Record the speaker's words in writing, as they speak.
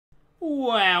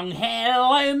Well,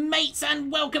 hello mates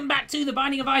and welcome back to The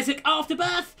Binding of Isaac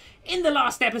Afterbirth. In the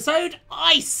last episode,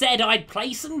 I said I'd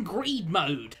play some Greed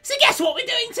Mode. So guess what we're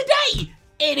doing today?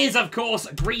 It is, of course,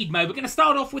 Greed Mode. We're going to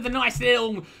start off with a nice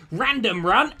little random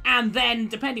run, and then,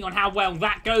 depending on how well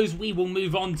that goes, we will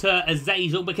move on to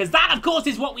Azazel, because that, of course,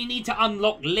 is what we need to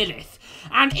unlock Lilith.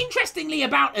 And interestingly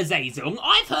about Azazel,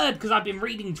 I've heard, because I've been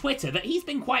reading Twitter, that he's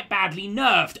been quite badly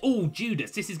nerfed. Oh, Judas,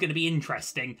 this is going to be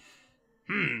interesting.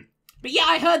 But yeah,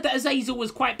 I heard that Azazel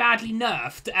was quite badly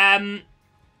nerfed.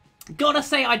 Gotta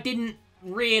say, I didn't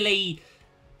really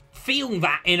feel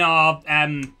that in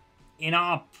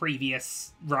our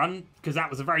previous run, because that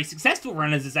was a very successful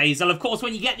run as Azazel. Of course,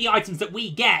 when you get the items that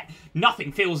we get,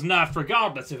 nothing feels nerfed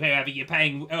regardless of whoever you're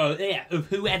paying, of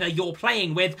whoever you're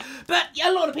playing with. But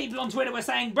a lot of people on Twitter were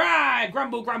saying, "Brah,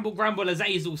 grumble, grumble, grumble,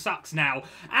 Azazel sucks now."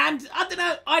 And I don't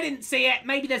know, I didn't see it.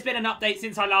 Maybe there's been an update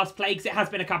since I last played, because it has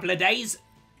been a couple of days.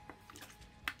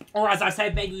 Or as I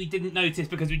said, maybe we didn't notice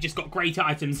because we just got great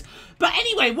items. But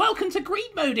anyway, welcome to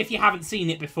Greed Mode if you haven't seen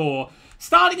it before.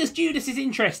 Starting as Judas is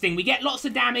interesting. We get lots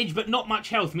of damage but not much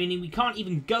health, meaning we can't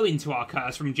even go into our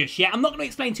curse room just yet. I'm not going to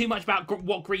explain too much about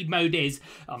what Greed Mode is.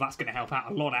 Oh, that's going to help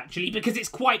out a lot actually, because it's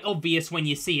quite obvious when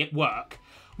you see it work.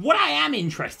 What I am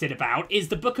interested about is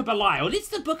the Book of Belial. Is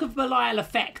the Book of Belial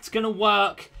effect going to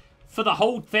work for the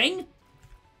whole thing?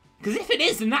 Because if it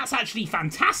is, then that's actually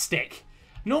fantastic.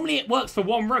 Normally it works for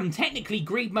one room. Technically,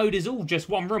 Greed Mode is all just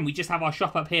one room. We just have our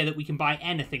shop up here that we can buy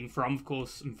anything from. Of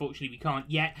course, unfortunately, we can't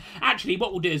yet. Actually,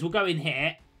 what we'll do is we'll go in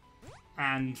here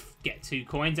and get 2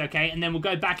 coins, okay? And then we'll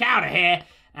go back out of here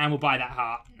and we'll buy that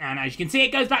heart. And as you can see,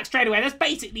 it goes back straight away. That's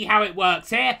basically how it works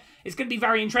here. It's going to be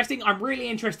very interesting. I'm really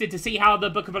interested to see how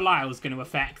the Book of Belial is going to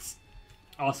affect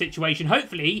our situation.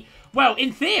 Hopefully, well,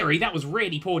 in theory, that was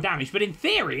really poor damage. But in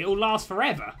theory, it'll last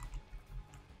forever.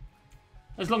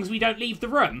 As long as we don't leave the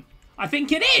room. I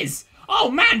think it is. Oh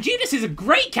man, Judas is a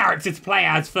great character to play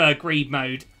as for Greed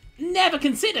Mode. Never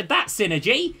considered that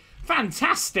synergy.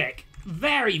 Fantastic.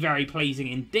 Very, very pleasing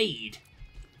indeed.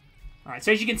 Alright,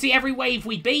 so as you can see, every wave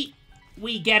we beat,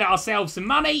 we get ourselves some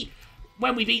money.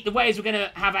 When we beat the waves, we're going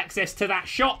to have access to that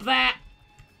shop there,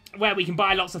 where we can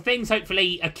buy lots of things,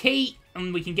 hopefully a key,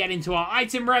 and we can get into our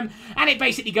item room. And it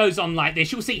basically goes on like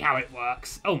this. You'll see how it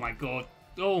works. Oh my god.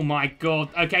 Oh my god.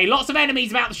 Okay, lots of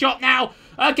enemies about the shop now.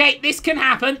 Okay, this can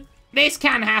happen. This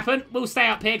can happen. We'll stay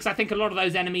up here because I think a lot of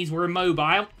those enemies were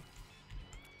immobile.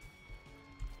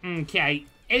 Okay.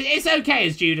 It's okay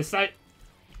as Judas, so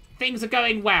things are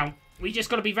going well. We just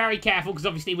got to be very careful because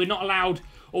obviously we're not allowed,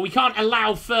 or we can't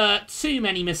allow for too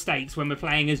many mistakes when we're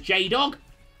playing as J-Dog.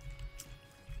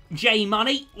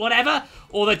 J-Money, whatever.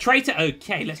 Or the traitor.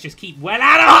 Okay, let's just keep well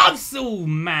out of harms. Oh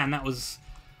man, that was,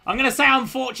 I'm going to say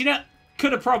unfortunate.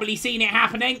 Could have probably seen it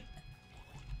happening.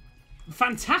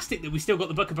 Fantastic that we still got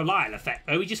the Book of Belial effect,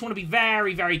 though. We just want to be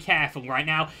very, very careful right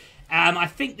now. I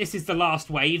think this is the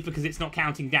last wave because it's not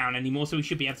counting down anymore, so we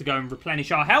should be able to go and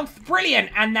replenish our health.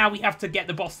 Brilliant! And now we have to get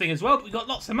the boss thing as well, but we've got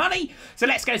lots of money, so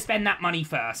let's go spend that money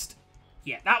first.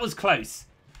 Yeah, that was close.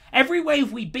 Every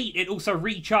wave we beat, it also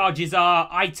recharges our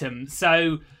item,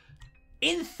 so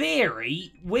in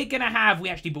theory, we're going to have... We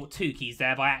actually bought 2 keys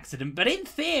there by accident, but in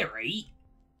theory...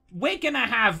 we're going to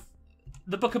have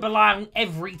the Book of Belial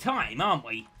every time, aren't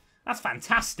we? That's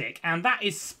fantastic. And that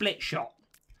is split shot.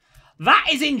 That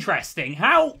is interesting.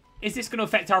 How is this going to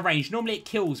affect our range? Normally it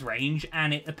kills range,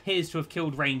 and it appears to have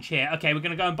killed range here. Okay, we're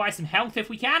going to go and buy some health if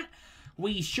we can.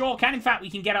 We sure can. In fact, we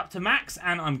can get up to max,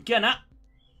 and I'm gonna.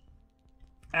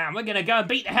 And we're going to go and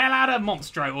beat the hell out of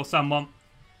Monstro or someone.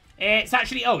 It's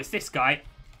actually... oh, it's this guy.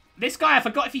 This guy, I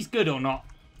forgot if he's good or not.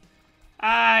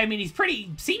 I mean, he's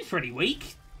pretty... seems pretty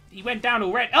weak. He went down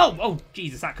already. Oh,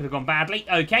 Jesus, that could have gone badly.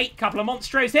 Okay, couple of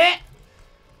Monstros here.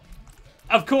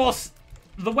 Of course,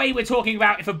 the way we're talking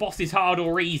about if a boss is hard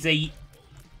or easy,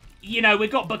 you know, we've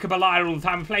got Book of Belial all the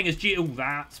time. We're playing as G. Oh,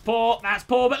 that's poor. That's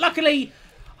poor. But luckily,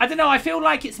 I don't know, I feel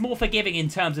like it's more forgiving in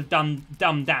terms of dumb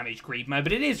damage, Greed Mode,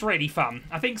 but it is really fun.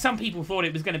 I think some people thought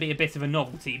it was going to be a bit of a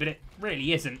novelty, but it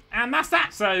really isn't. And that's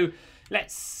that. So,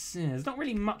 let's... there's not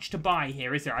really much to buy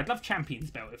here, is there? I'd love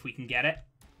Champion's Belt if we can get it.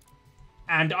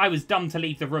 And I was dumb to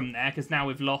leave the room there, because now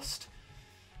we've lost...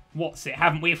 what's it,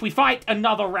 haven't we? If we fight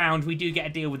another round, we do get a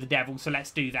deal with the devil, so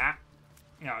let's do that.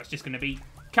 No, it's just going to be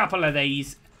a couple of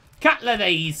these. Couple of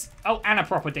these. Oh, and a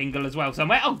proper dingle as well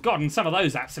somewhere. Oh, God, and some of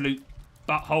those absolute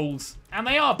buttholes. And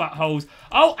they are buttholes.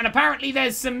 Oh, and apparently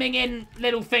there's some minging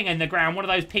little thing in the ground. One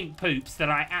of those pink poops that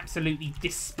I absolutely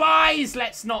despise.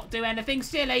 Let's not do anything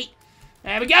silly.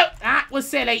 There we go. That was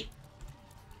silly.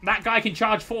 That guy can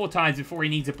charge 4 times before he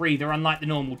needs a breather, unlike the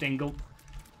normal dingle.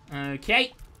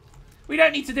 Okay. We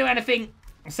don't need to do anything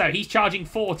So he's charging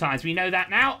 4 times. We know that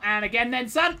now. And again then,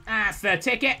 son. That's the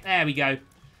ticket. There we go.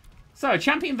 So, a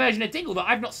champion version of Dingle that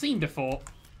I've not seen before.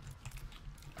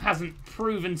 Hasn't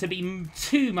proven to be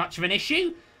too much of an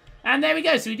issue. And there we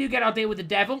go. So we do get our deal with the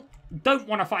devil. Don't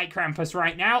want to fight Krampus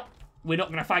right now. We're not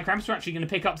going to fight Krampus. We're actually going to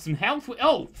pick up some health.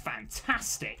 Oh,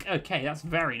 fantastic. Okay, that's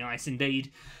very nice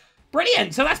indeed.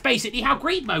 Brilliant. So that's basically how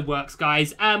greed mode works,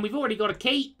 guys. We've already got a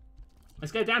key.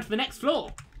 Let's go down to the next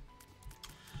floor.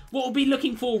 What we'll be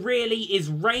looking for really is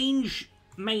range,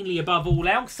 mainly above all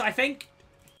else, I think.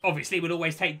 Obviously, we'll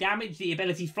always take damage. The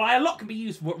ability to fly. A lot can be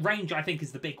used for range, I think,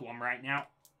 is the big one right now.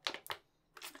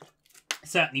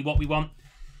 Certainly what we want.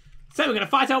 So we're going to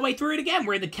fight our way through it again.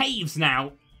 We're in the caves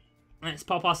now. Let's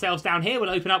pop ourselves down here. We'll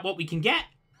open up what we can get.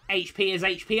 HP is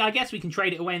HP, I guess. We can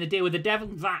trade it away in the deal with the devil.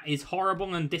 That is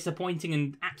horrible and disappointing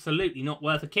and absolutely not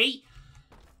worth a key.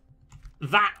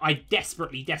 That I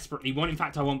desperately, desperately want. In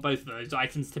fact, I want both of those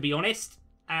items, to be honest.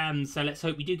 So let's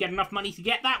hope we do get enough money to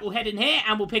get that. We'll head in here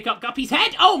and we'll pick up Guppy's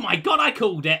head. Oh my god, I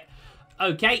called it.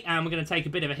 Okay, and we're going to take a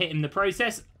bit of a hit in the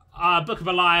process. Book of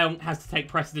Belial has to take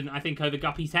precedent, I think, over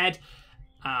Guppy's head.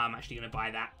 I'm actually going to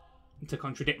buy that to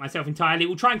contradict myself entirely.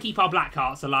 We'll try and keep our black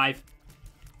hearts alive.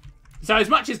 So as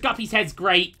much as Guppy's head's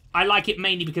great, I like it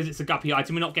mainly because it's a Guppy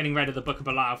item. We're not getting rid of the Book of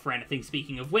Belial for anything.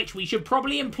 Speaking of which, we should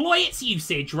probably employ its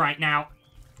usage right now.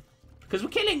 Because we're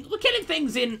killing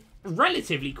things in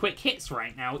relatively quick hits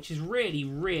right now, which is really,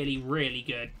 really, really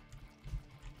good.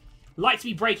 Like to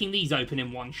be breaking these open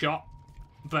in one shot.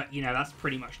 But, you know, that's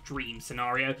pretty much dream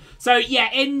scenario. So,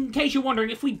 yeah, in case you're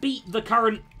wondering, if we beat the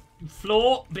current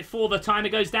floor before the timer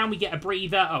goes down, we get a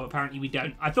breather. Oh, apparently we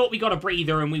don't. I thought we got a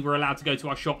breather and we were allowed to go to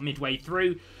our shop midway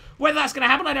through. Whether that's going to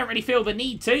happen, I don't really feel the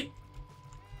need to.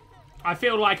 I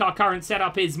feel like our current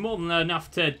setup is more than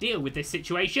enough to deal with this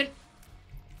situation.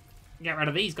 Get rid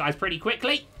of these guys pretty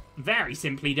quickly. Very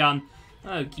simply done.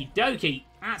 Okie dokie.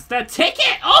 That's the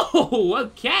ticket! Oh,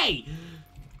 okay.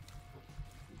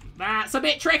 That's a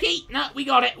bit tricky. No, we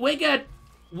got it. We're good.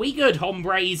 We good,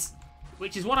 hombres.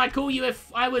 Which is what I'd call you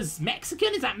if I was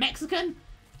Mexican. Is that Mexican?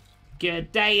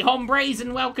 Good day, hombres,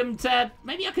 and welcome to...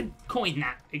 Maybe I could coin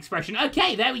that expression.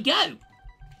 Okay, there we go.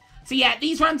 So yeah,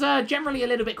 these runs are generally a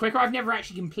little bit quicker. I've never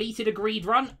actually completed a greed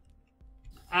run.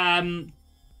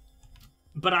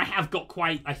 But I have got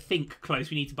quite, I think, close.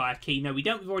 We need to buy a key. No, we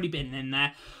don't. We've already been in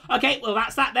there. Okay, well,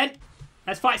 that's that then.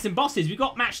 Let's fight some bosses. We've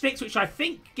got matchsticks, which I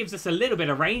think gives us a little bit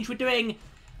of range. We're doing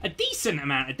a decent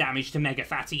amount of damage to Mega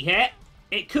Fatty here.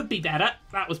 It could be better.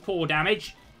 That was poor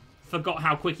damage. Forgot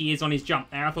how quick he is on his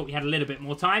jump there. I thought we had a little bit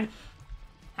more time.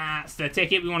 That's the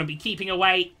ticket. We want to be keeping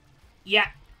away. Yeah,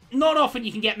 not often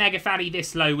you can get Mega Fatty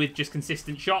this low with just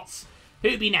consistent shots.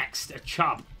 Who'd be next? A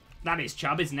Chub. That is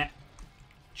Chub, isn't it?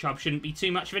 Chub shouldn't be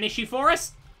too much of an issue for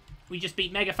us. We just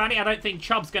beat Mega Fatty. I don't think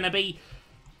Chub's going to be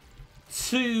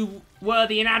too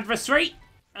worthy an adversary.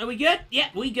 Are we good? Yeah,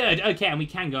 we good. Okay, and we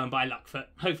can go and buy Luckfoot.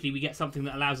 Hopefully we get something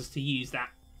that allows us to use that.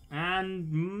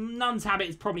 And Nun's Habit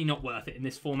is probably not worth it in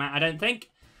this format, I don't think.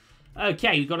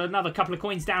 Okay, we've got another couple of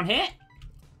coins down here.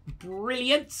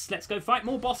 Brilliant. Let's go fight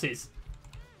more bosses.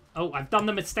 Oh, I've done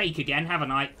the mistake again,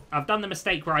 haven't I? I've done the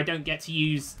mistake where I don't get to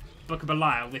use Book of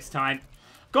Belial this time.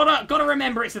 Gotta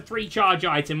remember it's a 3-charge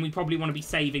item. We probably want to be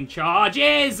saving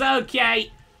charges.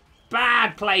 Okay.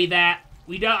 Bad play there.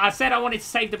 I said I wanted to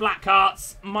save the black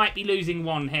hearts. Might be losing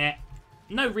one here.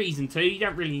 No reason to. You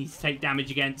don't really need to take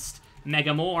damage against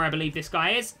Megamore, I believe this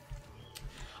guy is.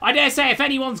 I dare say if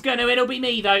anyone's going to, it'll be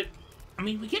me, though. I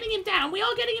mean, we're getting him down. We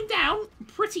are getting him down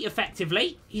pretty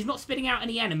effectively. He's not spitting out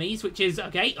any enemies, which is...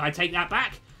 Okay, I take that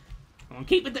back. Come on,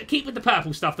 keep with the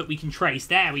purple stuff that we can trace.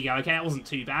 There we go. Okay, that wasn't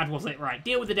too bad, was it? Right,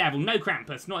 deal with the devil. No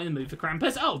Krampus. Not in the mood for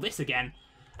Krampus. Oh, this again.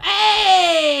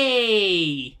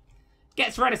 Hey!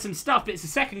 Gets rid of some stuff, but it's a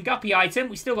second Guppy item.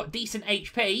 We still got decent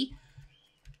HP.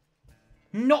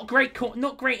 Not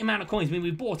great amount of coins. I mean,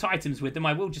 we bought items with them.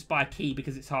 I will just buy a key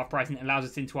because it's half price and it allows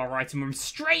us into our item room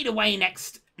straight away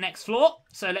next floor.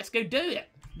 So let's go do it.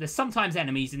 There's sometimes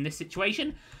enemies in this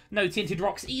situation. No tinted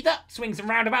rocks either. Swings and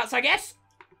roundabouts, I guess.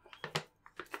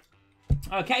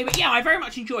 Okay, but yeah, I very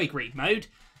much enjoy greed mode.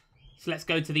 So let's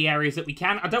go to the areas that we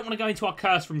can. I don't want to go into our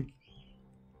Curse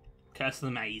of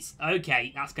the Maze.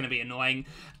 Okay, that's going to be annoying.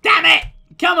 Damn it!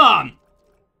 Come on!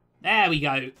 There we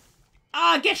go.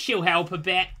 I guess she'll help a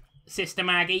bit, Sister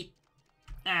Maggie.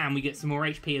 And we get some more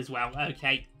HP as well.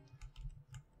 Okay.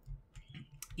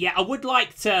 Yeah, I would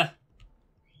like to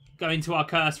go into our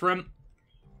curse room.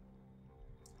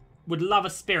 Would love a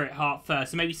spirit heart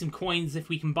first. So maybe some coins if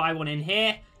we can buy one in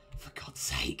here. For God's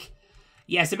sake.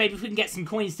 Yeah, so maybe if we can get some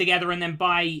coins together and then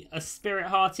buy a spirit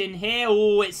heart in here.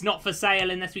 Oh, it's not for sale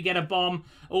unless we get a bomb.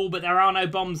 Oh, but there are no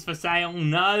bombs for sale.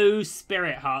 No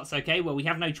spirit hearts. Okay, well, we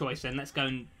have no choice then. Let's go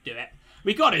and do it.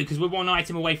 We got to, because we're one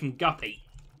item away from Guppy.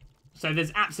 So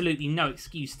there's absolutely no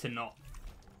excuse to not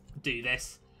do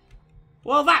this.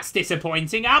 Well, that's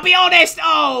disappointing. I'll be honest.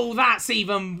 Oh, that's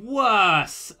even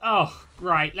worse. Oh,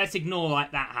 right. Let's ignore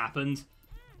like that happened.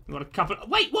 We've got a couple...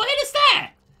 Wait, what hit us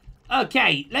there?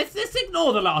 Okay, let's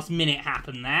ignore the last minute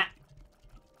happen there.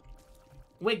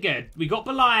 We're good. We got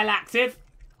Belial active.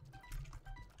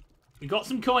 We got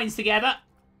some coins together.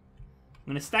 I'm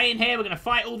going to stay in here. We're going to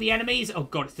fight all the enemies. Oh,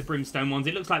 God, it's the brimstone ones.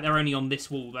 It looks like they're only on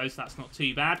this wall, though, so that's not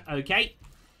too bad. Okay.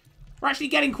 We're actually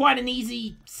getting quite an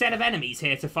easy set of enemies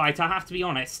here to fight, I have to be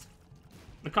honest.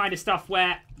 The kind of stuff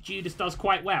where Judas does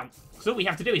quite well. So all we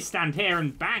have to do is stand here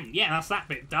and bang. Yeah, that's that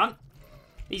bit done.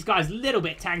 These guys a little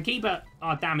bit tanky, but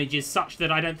our damage is such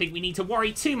that I don't think we need to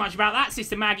worry too much about that.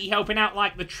 Sister Maggie helping out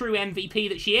like the true MVP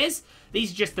that she is.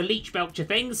 These are just the leech belcher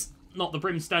things, not the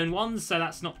brimstone ones, so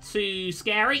that's not too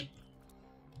scary.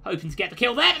 Hoping to get the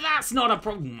kill there, but that's not a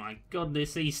problem. Oh my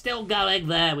goodness, he's still going.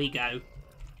 There we go.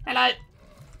 Hello.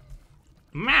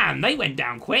 Man, they went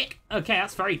down quick. Okay,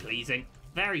 that's very pleasing.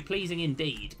 Very pleasing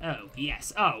indeed. Oh,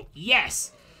 yes. Oh,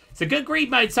 yes. It's a good greed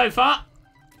mode so far.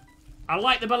 I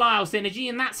like the Belial synergy,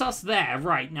 and that's us there.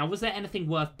 Right, now, was there anything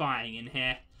worth buying in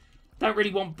here? Don't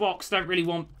really want box, don't really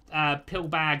want pill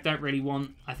bag, don't really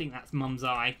want... I think that's Mum's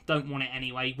Eye. Don't want it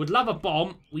anyway. Would love a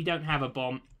bomb. We don't have a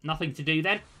bomb. Nothing to do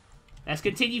then. Let's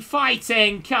continue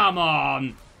fighting. Come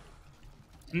on.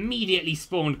 Immediately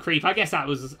spawned creep. I guess that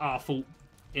was our fault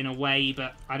in a way,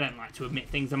 but I don't like to admit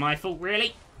things are my fault,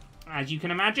 really. As you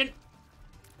can imagine.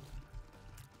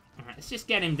 Alright, let's just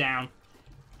get him down.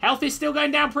 Health is still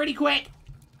going down pretty quick.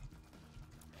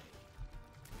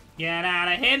 Get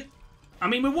out of him. I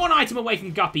mean, we're one item away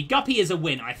from Guppy. Guppy is a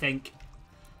win, I think.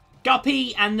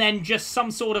 Guppy, and then just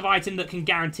some sort of item that can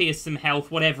guarantee us some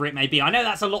health, whatever it may be. I know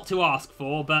that's a lot to ask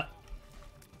for, but...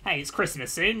 Hey, it's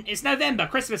Christmas soon. It's November.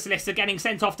 Christmas lists are getting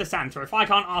sent off to Santa. If I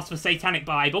can't ask for Satanic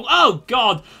Bible... Oh,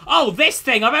 God! Oh, this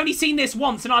thing! I've only seen this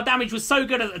once, and our damage was so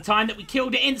good at the time that we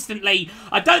killed it instantly.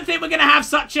 I don't think we're going to have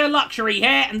such a luxury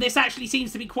here, and this actually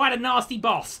seems to be quite a nasty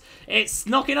boss. It's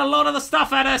knocking a lot of the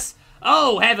stuff at us.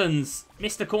 Oh, heavens.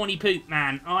 Mr. Corny Poop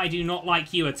Man, I do not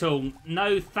like you at all.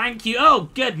 No, thank you. Oh,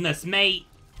 goodness me.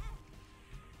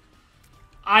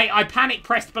 I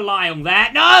panic-pressed Belial there.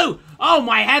 No! Oh,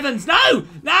 my heavens, no!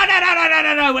 No, no, no, no, no,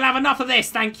 no, no. We'll have enough of this,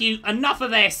 thank you. Enough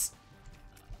of this.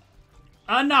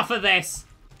 Enough of this.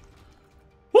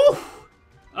 Whew.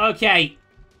 Okay.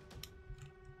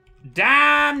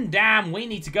 Damn. We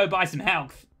need to go buy some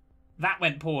health. That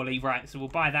went poorly. Right, so we'll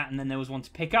buy that, and then there was one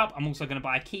to pick up. I'm also going to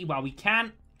buy a key while we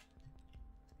can.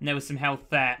 And there was some health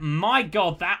there. My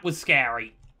God, that was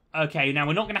scary. Okay, now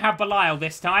we're not going to have Belial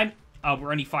this time. Oh,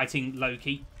 we're only fighting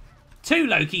Loki. 2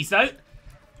 Lokis, though.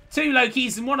 2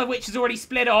 Lokis, and one of which is already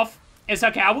split off. It's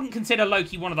okay. I wouldn't consider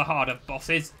Loki one of the harder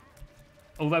bosses.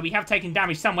 Although we have taken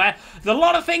damage somewhere. There's a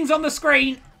lot of things on the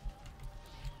screen.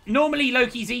 Normally,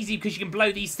 Loki's easy because you can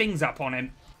blow these things up on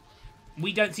him.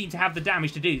 We don't seem to have the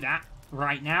damage to do that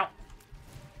right now.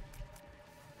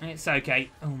 It's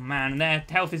okay. Oh, man. Their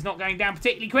health is not going down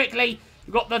particularly quickly.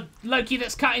 We've got the Loki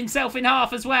that's cut himself in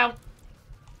half as well.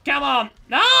 Come on.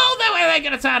 No, they're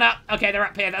going to turn up. Okay, they're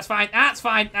up here. That's fine. That's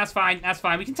fine. That's fine. That's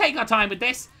fine. We can take our time with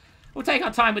this. We'll take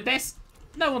our time with this.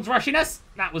 No one's rushing us.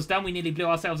 That was done. We nearly blew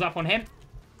ourselves up on him.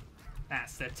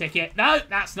 That's the ticket. No,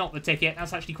 that's not the ticket.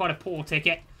 That's actually quite a poor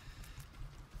ticket.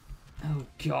 Oh,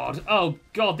 God. Oh,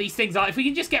 God. These things are... If we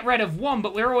can just get rid of one,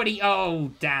 but we're already...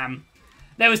 Oh, damn.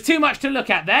 There was too much to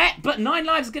look at there, but 9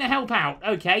 lives is going to help out.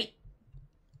 Okay.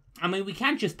 I mean, we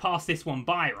can just pass this one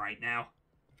by right now.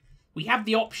 We have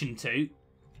the option to.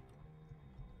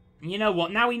 You know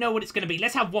what? Now we know what it's going to be.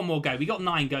 Let's have one more go. We got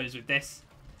 9 goes with this.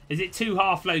 Is it 2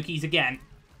 half Lokis again?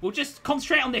 We'll just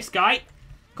concentrate on this guy.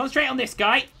 Concentrate on this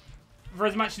guy. For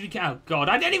as much as we can. Oh, God.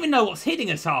 I don't even know what's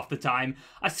hitting us half the time.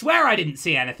 I swear I didn't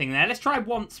see anything there. Let's try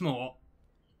once more.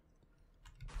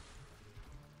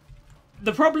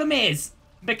 The problem is,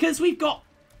 because we've got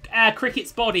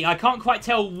Cricket's body, I can't quite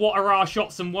tell what are our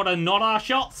shots and what are not our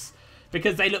shots.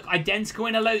 Because they look identical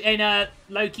in a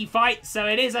Loki fight. So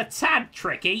it is a tad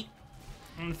tricky.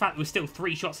 And the fact that we're still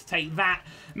 3 shots to take that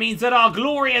means that our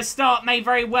glorious start may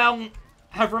very well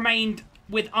have remained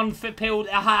with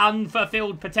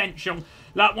unfulfilled potential.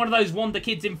 Like one of those wonder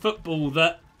kids in football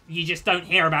that you just don't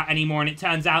hear about anymore. And it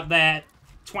turns out they're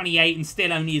 28 and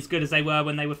still only as good as they were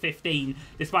when they were 15.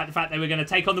 Despite the fact they were going to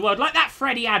take on the world. Like that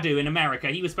Freddie Adu in America.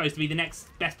 He was supposed to be the next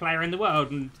best player in the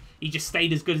world. And He just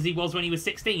stayed as good as he was when he was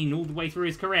 16 all the way through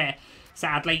his career,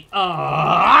 sadly.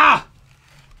 Oh!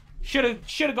 Should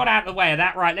have got out of the way of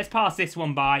that. Right, let's pass this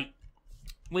one by.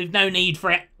 We've no need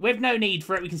for it. We've no need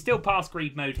for it. We can still pass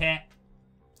greed mode here.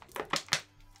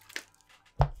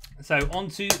 So,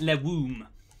 onto Le Womb.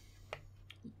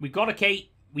 We've got a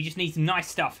key. We just need some nice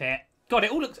stuff here. God,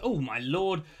 it all looks... Oh, my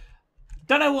lord.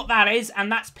 Don't know what that is,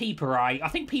 and that's Peeper Eye. I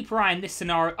think Peeper Eye in this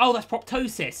scenario... Oh, that's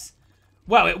Proptosis.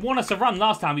 Well, it won us a run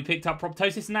last time we picked up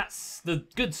Proptosis, and that's the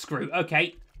good screw.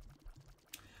 Okay.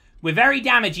 We're very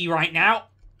damagey right now.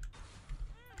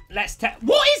 Let's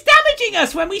what is damaging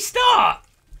us when we start?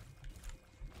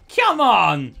 Come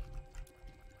on.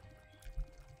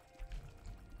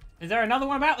 Is there another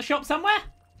one about the shop somewhere?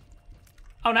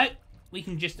 Oh, no. We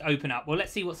can just open up. Well,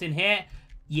 let's see what's in here.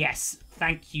 Yes.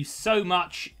 Thank you so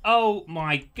much. Oh,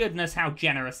 my goodness. How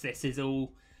generous this is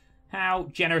all. How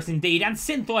generous indeed. And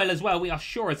synth oil as well. We are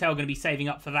sure as hell going to be saving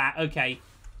up for that. Okay.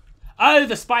 Oh,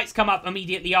 the spikes come up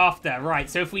immediately after. Right.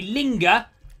 So if we linger,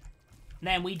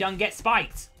 then we don't get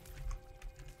spiked.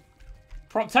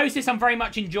 Proptosis I'm very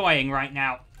much enjoying right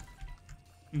now.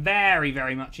 Very,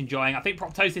 very much enjoying. I think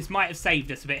Proptosis might have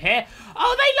saved us a bit here.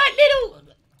 Oh, they like little...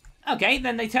 Okay,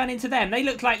 then they turn into them. They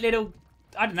look like little,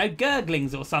 I don't know,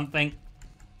 gurglings or something.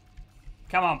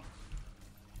 Come on.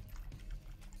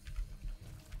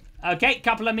 Okay,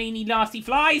 couple of meanie nasty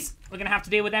flies. We're going to have to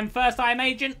deal with them first, I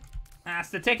imagine. That's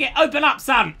the ticket. Open up,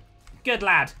 son. Good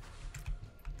lad.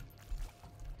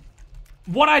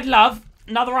 What I'd love...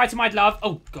 Another item I'd love...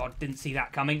 Oh, God, didn't see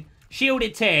that coming.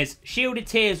 Shielded Tears. Shielded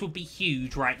Tears would be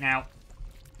huge right now.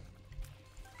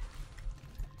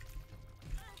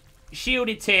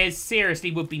 Shielded Tears,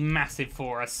 seriously, would be massive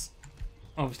for us.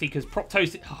 Obviously, because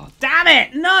Proptosis... Oh, damn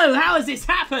it! No! How has this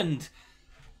happened?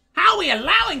 How are we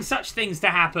allowing such things to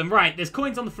happen? Right, there's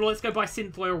coins on the floor. Let's go buy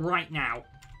synth oil right now.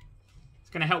 It's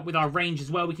going to help with our range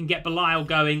as well. We can get Belial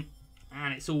going.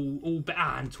 And it's all...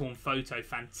 Ah, and Torn Photo.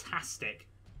 Fantastic.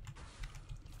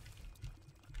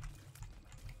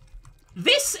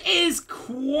 This is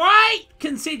quite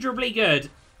considerably good.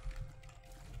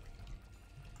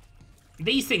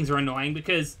 These things are annoying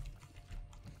because,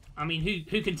 I mean,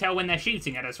 who can tell when they're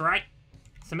shooting at us, right?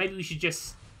 So maybe we should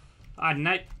just, I don't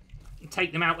know,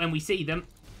 take them out when we see them.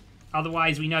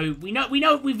 Otherwise, we know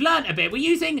we've learnt a bit. We're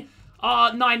using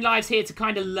our 9 lives here to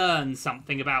kind of learn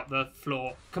something about the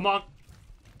floor. Come on.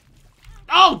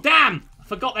 Oh, damn! I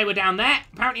forgot they were down there.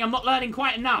 Apparently, I'm not learning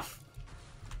quite enough.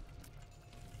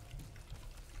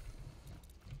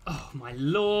 Oh, my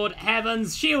lord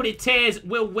heavens. Shielded Tears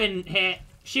will win here.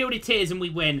 Shielded Tears and we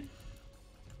win.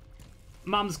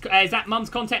 Mum's... is that Mum's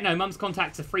Contact? No, Mum's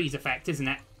Contact's a freeze effect, isn't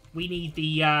it? We need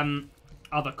the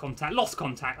other contact. Lost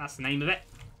Contact, that's the name of it.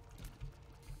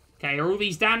 Okay, are all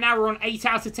these down now? We're on 8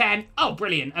 out of 10. Oh,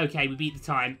 brilliant. Okay, we beat the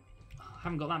time. Oh, I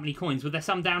haven't got that many coins. Were there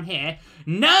some down here?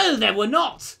 No, there were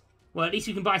not. Well, at least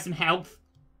we can buy some health.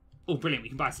 Oh, brilliant. We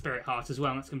can buy a Spirit Heart as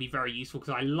well. That's going to be very useful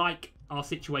because I like our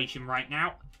situation right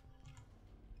now.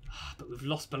 But we've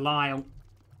lost Belial.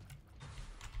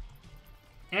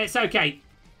 It's okay.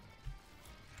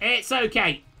 It's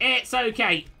okay. It's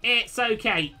okay. It's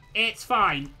okay. It's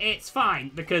fine. It's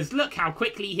fine. Because look how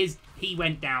quickly he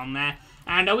went down there.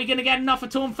 And are we going to get enough for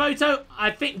Torn Photo?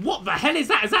 I think... What the hell is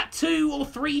that? Is that 2 or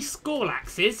 3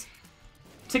 Scorlaxes?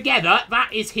 Together,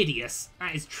 that is hideous.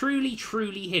 That is truly,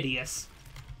 truly hideous.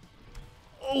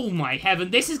 Oh my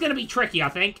heaven. This is going to be tricky, I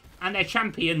think. And they're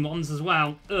champion ones as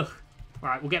well. Ugh.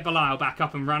 Right, we'll get Belial back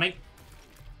up and running.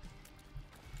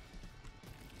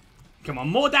 Come on,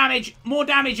 more damage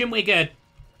and we're good.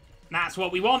 That's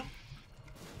what we want.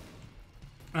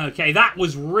 Okay, that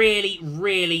was really,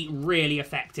 really, really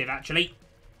effective, actually.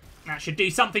 That should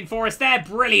do something for us there.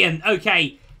 Brilliant.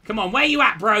 Okay, come on, where you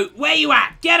at, bro? Where you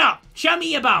at? Get up. Show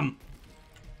me your bum.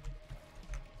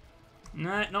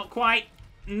 No, not quite.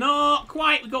 Not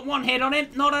quite. We've got 1 hit on him.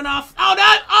 Not enough. Oh,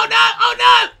 no. Oh, no. Oh,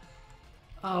 no.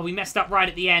 Oh, we messed up right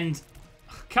at the end.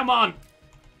 Come on.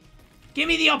 Give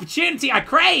me the opportunity I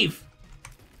crave.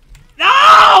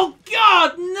 Oh,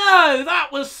 God, no. That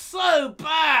was so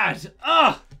bad.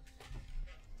 Ugh.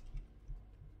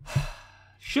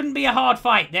 Shouldn't be a hard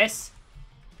fight, this.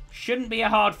 Shouldn't be a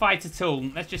hard fight at all.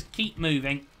 Let's just keep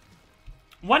moving.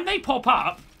 When they pop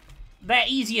up, they're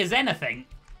easy as anything.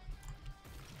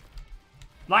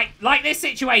 Like this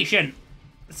situation.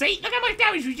 See? Look how much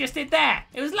damage we just did there.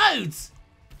 It was loads.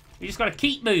 We just got to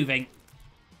keep moving.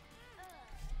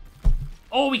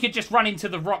 Or we could just run into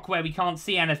the rock where we can't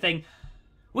see anything.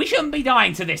 We shouldn't be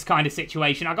dying to this kind of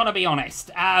situation, I've got to be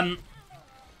honest. Don't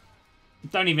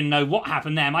even know what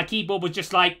happened there. My keyboard was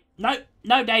just like, no,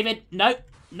 no, David, no,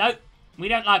 no. We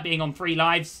don't like being on 3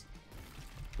 lives.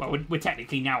 Well, we're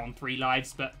technically now on 3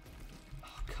 lives, but...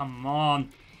 Oh, come on.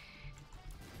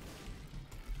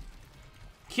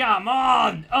 Come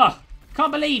on! Ugh.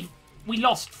 Can't believe we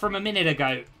lost from a minute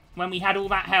ago when we had all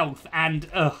that health and,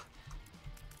 ugh.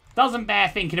 Doesn't bear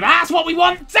thinking about. That's what we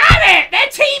want! Damn it! They're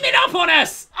teaming up on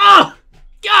us! Oh!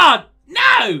 God!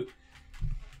 No!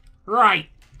 Right.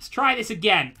 Let's try this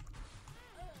again.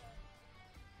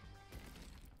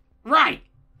 Right.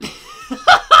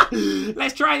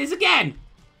 Let's try this again.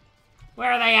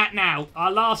 Where are they at now?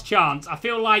 Our last chance. I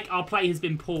feel like our play has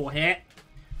been poor here.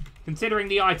 Considering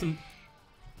the item...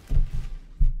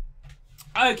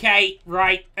 Okay,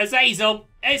 right. Azazel.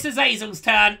 It's Azazel's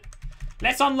turn.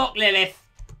 Let's unlock Lilith.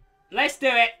 Let's do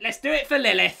it. Let's do it for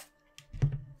Lilith.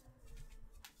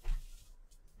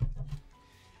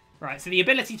 Right, so the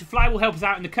ability to fly will help us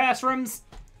out in the curse rooms.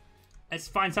 Let's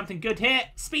find something good here.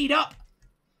 Speed up.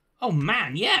 Oh,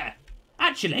 man, yeah.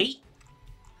 Actually,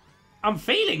 I'm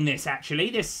feeling this, actually.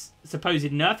 This supposed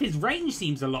nerf. His range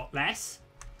seems a lot less.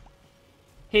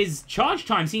 His charge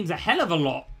time seems a hell of a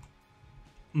lot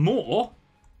more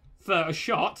for a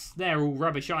shot. They're all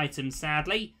rubbish items,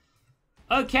 sadly.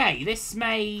 Okay, this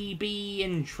may be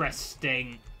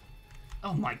interesting.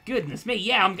 Oh my goodness me.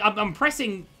 Yeah, I'm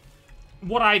pressing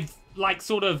what I've, like,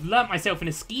 sort of learnt myself in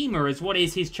a schema as what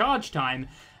is his charge time,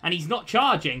 and he's not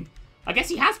charging. I guess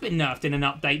he has been nerfed in an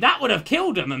update. That would have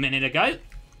killed him a minute ago.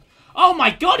 Oh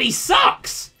my god, he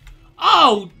sucks!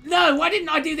 Oh, no, why didn't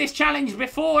I do this challenge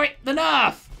before the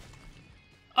nerf?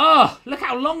 Oh, look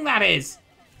how long that is.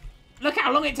 Look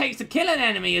how long it takes to kill an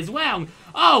enemy as well.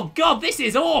 Oh, God, this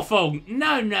is awful.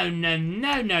 No, no, no,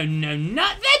 no, no, no, no.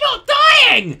 They're not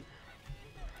dying!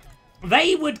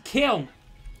 They would kill.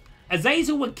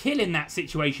 Azazel would kill in that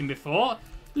situation before.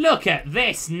 Look at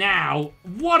this now.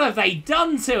 What have they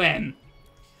done to him?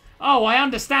 Oh, I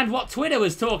understand what Twitter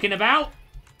was talking about.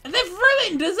 They've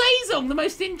ruined Azazel, the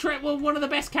most well, one of the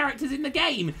best characters in the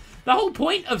game. The whole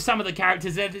point of some of the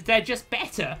characters is they're just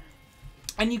better.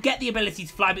 And you get the ability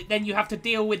to fly, but then you have to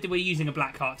deal with... We're using a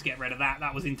black heart to get rid of that.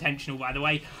 That was intentional, by the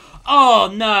way.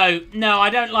 Oh, no. No, I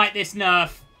don't like this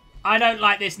nerf. I don't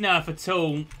like this nerf at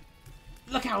all.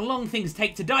 Look how long things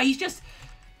take to die.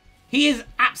 He is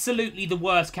absolutely the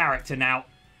worst character now.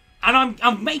 And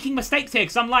I'm making mistakes here,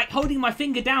 because I'm, like, holding my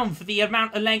finger down for the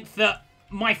amount of length that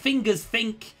my fingers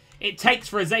think it takes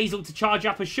for Azazel to charge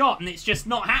up a shot, and it's just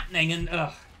not happening, and,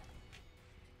 ugh.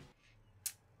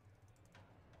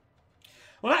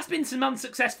 Well, that's been some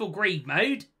unsuccessful greed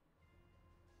mode.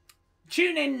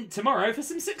 Tune in tomorrow for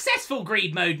some successful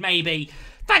greed mode, maybe.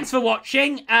 Thanks for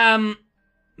watching.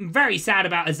 Very sad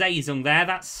about Azazel there.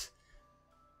 That's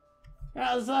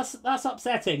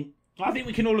upsetting. I think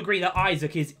we can all agree that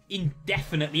Isaac is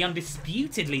indefinitely,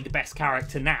 undisputedly the best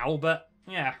character now. But,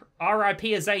 yeah,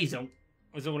 R.I.P. Azazel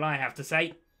was all I have to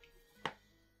say.